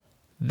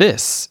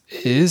This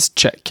is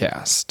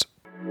Chetcast.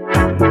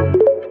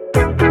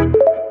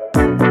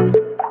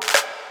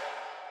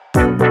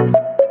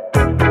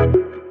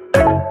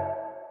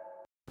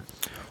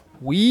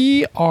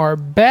 We are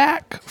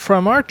back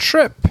from our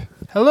trip.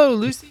 Hello,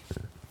 Lucy.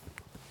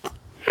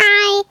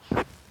 Hi.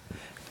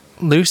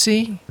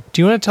 Lucy,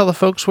 do you want to tell the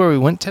folks where we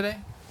went today?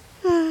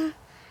 To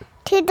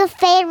the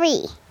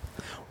ferry.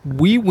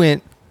 We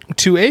went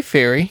to a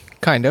ferry,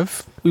 kind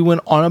of. We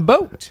went on a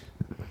boat.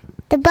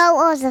 The boat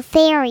was a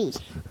ferry.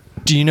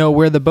 Do you know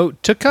where the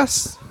boat took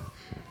us?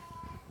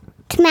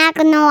 To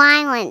Mackinac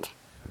Island.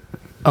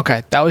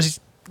 Okay, that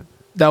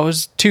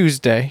was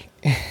Tuesday.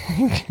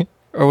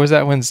 Or was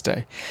that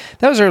Wednesday?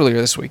 That was earlier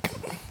this week.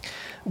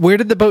 Where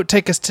did the boat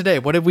take us today?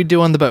 What did we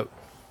do on the boat?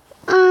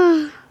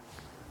 The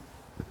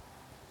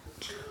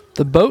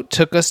boat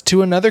took us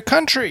to another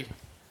country.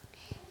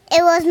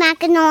 It was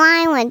Mackinac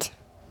Island.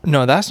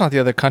 No, that's not the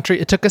other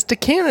country. It took us to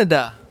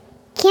Canada.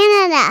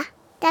 Canada.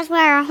 That's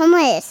where our home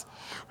is.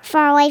 We're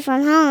far away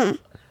from home.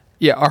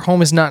 Yeah, our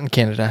home is not in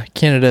Canada.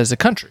 Canada is a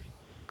country.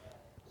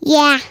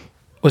 Yeah.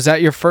 Was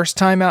that your first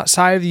time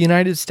outside of the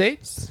United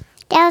States?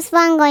 That was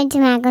fun going to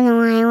Mackinac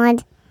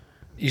Island.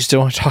 You still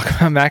want to talk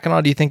about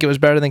Mackinac? Do you think it was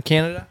better than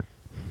Canada?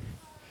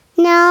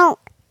 No.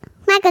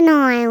 Mackinac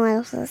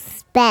Island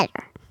was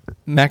better.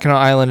 Mackinac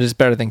Island is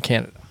better than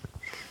Canada.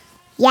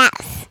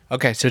 Yes.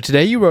 Okay, so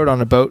today you rode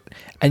on a boat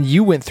and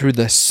you went through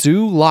the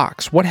Soo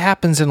Locks. What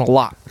happens in a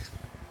lock?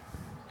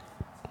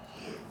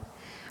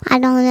 I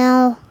don't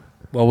know.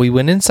 Well, we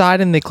went inside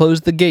and they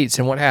closed the gates,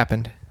 and what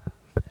happened?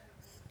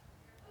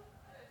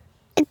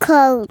 It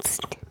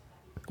closed.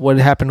 What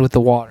happened with the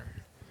water?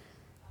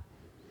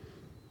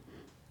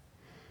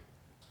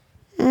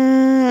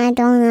 I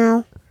don't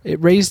know. It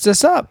raised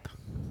us up.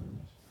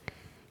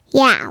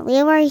 Yeah,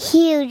 we were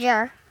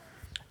huger.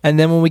 And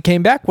then when we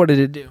came back, what did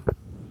it do?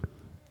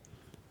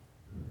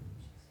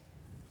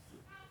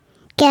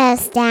 Get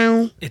us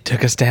down. It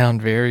took us down.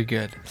 Very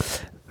good.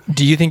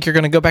 Do you think you're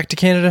going to go back to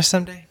Canada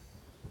someday?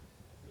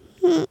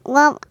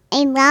 Well,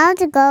 I'd love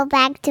to go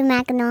back to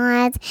Mackinac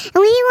Island. And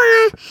we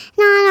went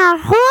on our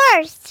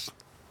horse.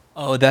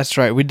 Oh, that's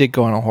right. We did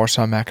go on a horse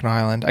on Mackinac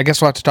Island. I guess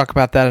we'll have to talk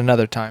about that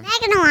another time.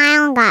 Mackinac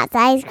Island got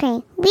ice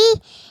cream.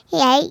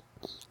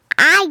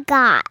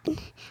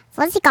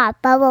 Felicity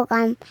got bubble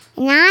gum,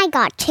 and I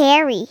got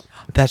cherry.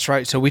 That's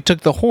right. So we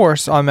took the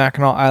horse on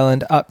Mackinac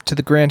Island up to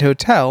the Grand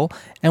Hotel,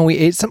 and we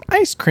ate some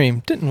ice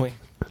cream, didn't we?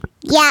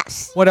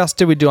 Yes. What else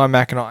did we do on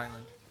Mackinac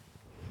Island?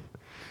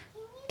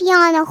 Be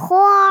on a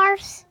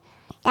horse.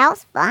 That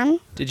was fun.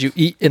 Did you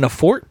eat in a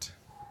fort?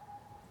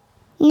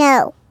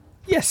 No.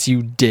 Yes,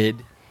 you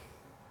did.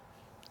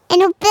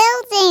 In a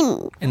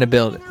building. In a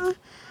building.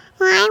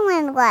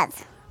 Island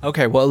was.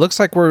 Okay, well, it looks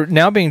like we're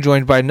now being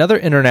joined by another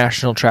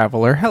international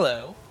traveler.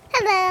 Hello.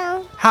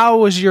 Hello. How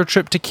was your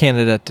trip to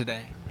Canada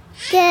today?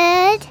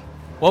 Good.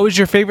 What was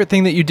your favorite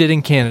thing that you did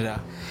in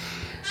Canada?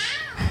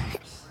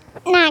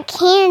 Not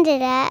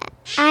Canada.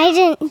 I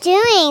didn't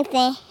do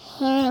anything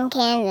here in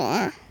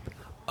Canada.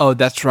 Oh,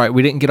 that's right.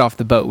 We didn't get off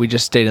the boat. We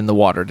just stayed in the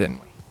water,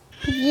 didn't we?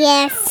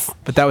 Yes.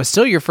 But that was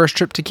still your first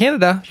trip to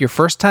Canada, your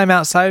first time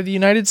outside of the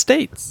United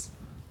States.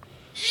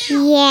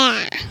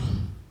 Yeah.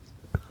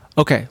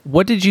 Okay,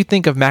 what did you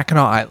think of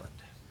Mackinac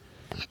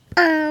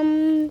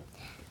Island?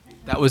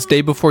 That was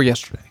day before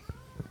yesterday.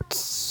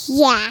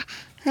 Yeah.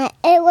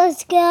 It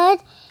was good.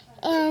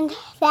 And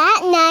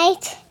that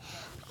night,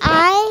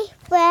 I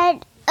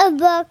read a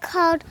book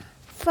called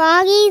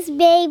Froggy's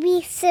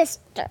Baby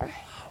Sister.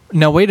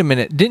 Now, wait a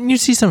minute. Didn't you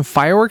see some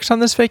fireworks on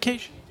this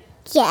vacation?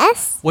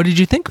 Yes. What did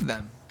you think of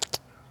them?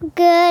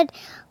 Good.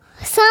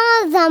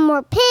 Some of them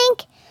were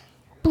pink,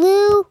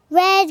 blue,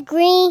 red,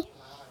 green.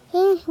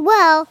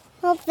 Well,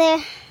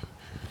 there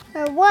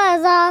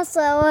was also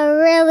a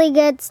really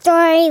good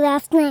story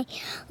last night.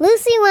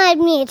 Lucy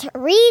wanted me to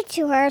read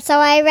to her, so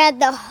I read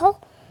the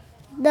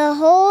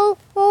whole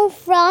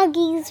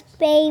Froggy's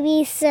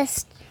Baby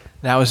Sister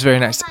That was very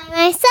nice. by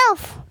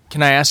myself.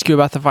 Can I ask you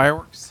about the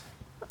fireworks?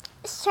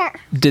 Sure.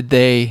 Did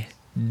they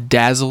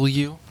dazzle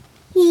you?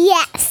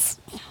 Yes.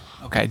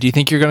 Okay, do you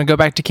think you're going to go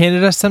back to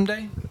Canada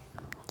someday?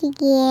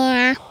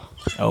 Yeah.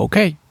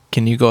 Okay,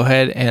 can you go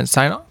ahead and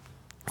sign off?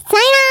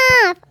 Sign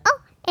off. Oh,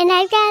 and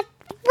I've got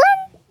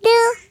one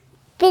little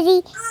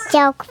bitty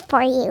joke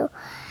for you.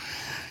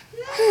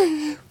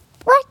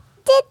 What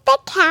did the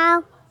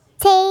cow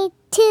say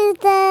to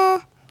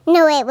the...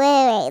 No,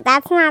 wait.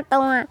 That's not the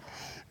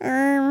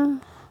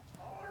one.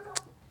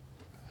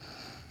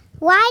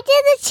 Why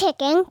did the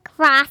chicken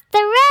cross the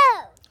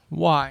road?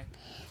 Why?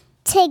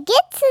 To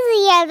get to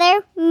the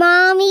other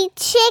mommy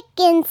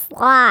chicken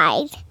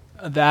slide.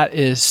 That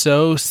is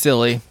so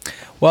silly.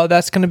 Well,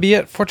 that's going to be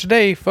it for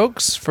today,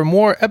 folks. For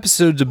more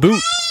episodes of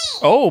Boot.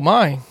 Oh,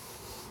 my.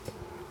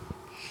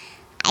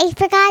 I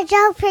forgot a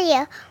joke for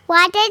you.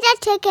 Why did the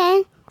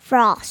chicken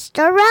cross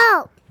the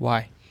road?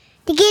 Why?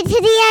 To get to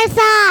the other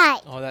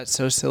side. Oh, that's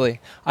so silly.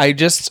 I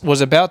just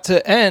was about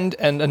to end,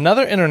 and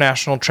another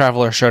international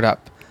traveler showed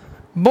up.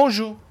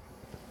 Bonjour.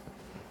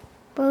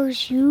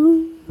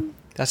 Bonjour.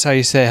 That's how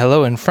you say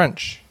hello in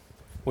French.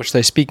 which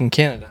they speak in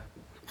Canada.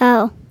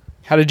 Oh,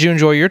 How did you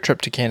enjoy your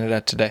trip to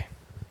Canada today?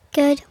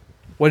 good.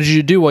 What did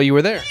you do while you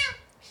were there?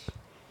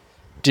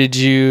 Did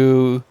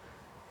you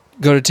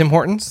go to Tim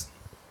Hortons?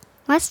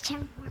 What's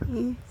Tim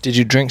Hortons? Did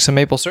you drink some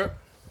maple syrup?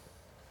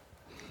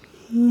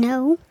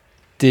 No.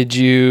 Did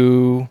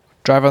you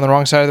drive on the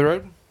wrong side of the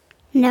road?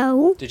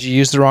 No. Did you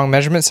use the wrong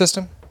measurement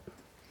system?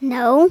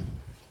 No.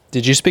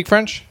 Did you speak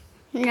French?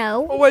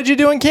 No. Well, what did you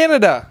do in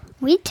Canada?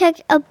 We took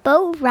a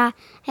boat ride.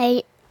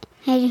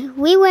 And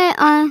we went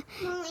on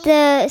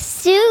the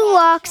Sioux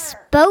Locks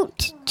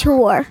boat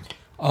tour.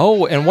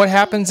 Oh, and what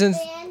happens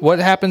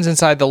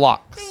inside the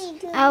locks?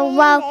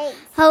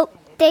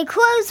 They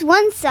closed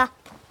one side.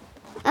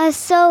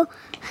 So,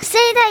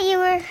 say that you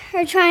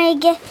were trying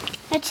to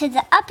get to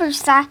the upper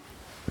side,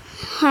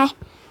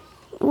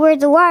 where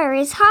the water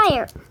is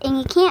higher, and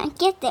you can't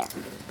get there.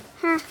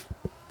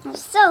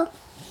 So,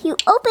 you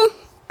open.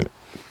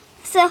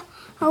 So,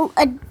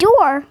 a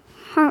door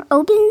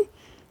opens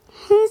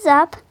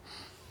up.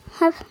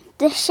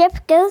 The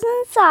ship goes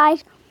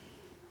inside.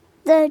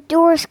 The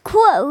doors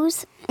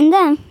close, and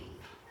then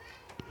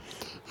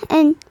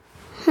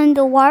and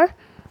the water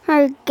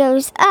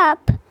goes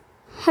up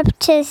to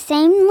the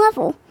same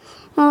level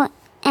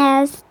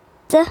as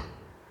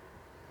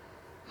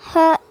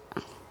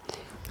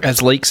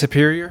As Lake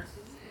Superior?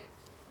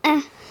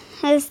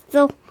 as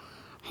the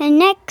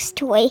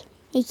next way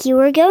if you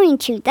were going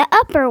to the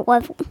upper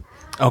level.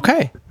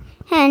 Okay.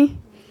 And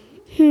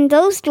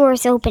those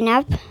doors open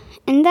up,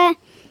 and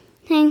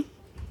then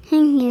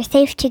you're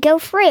safe to go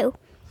through.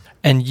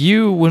 And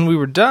when we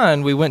were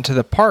done, we went to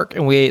the park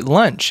and we ate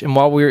lunch. And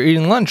while we were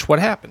eating lunch, what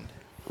happened?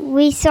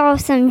 We saw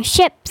some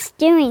ships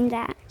doing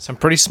that. Some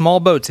pretty small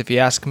boats, if you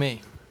ask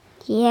me.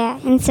 Yeah,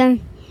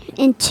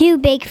 and two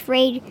big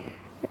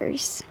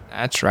freighters.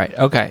 That's right.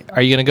 Okay.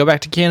 Are you going to go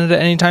back to Canada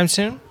anytime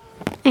soon?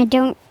 I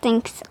don't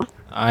think so.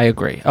 I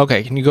agree.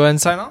 Okay. Can you go ahead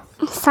and sign off?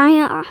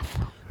 Sign off.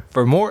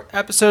 For more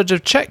episodes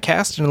of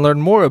Checkcast and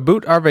learn more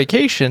about our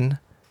vacation,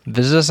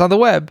 visit us on the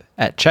web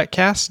at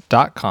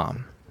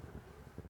checkcast.com.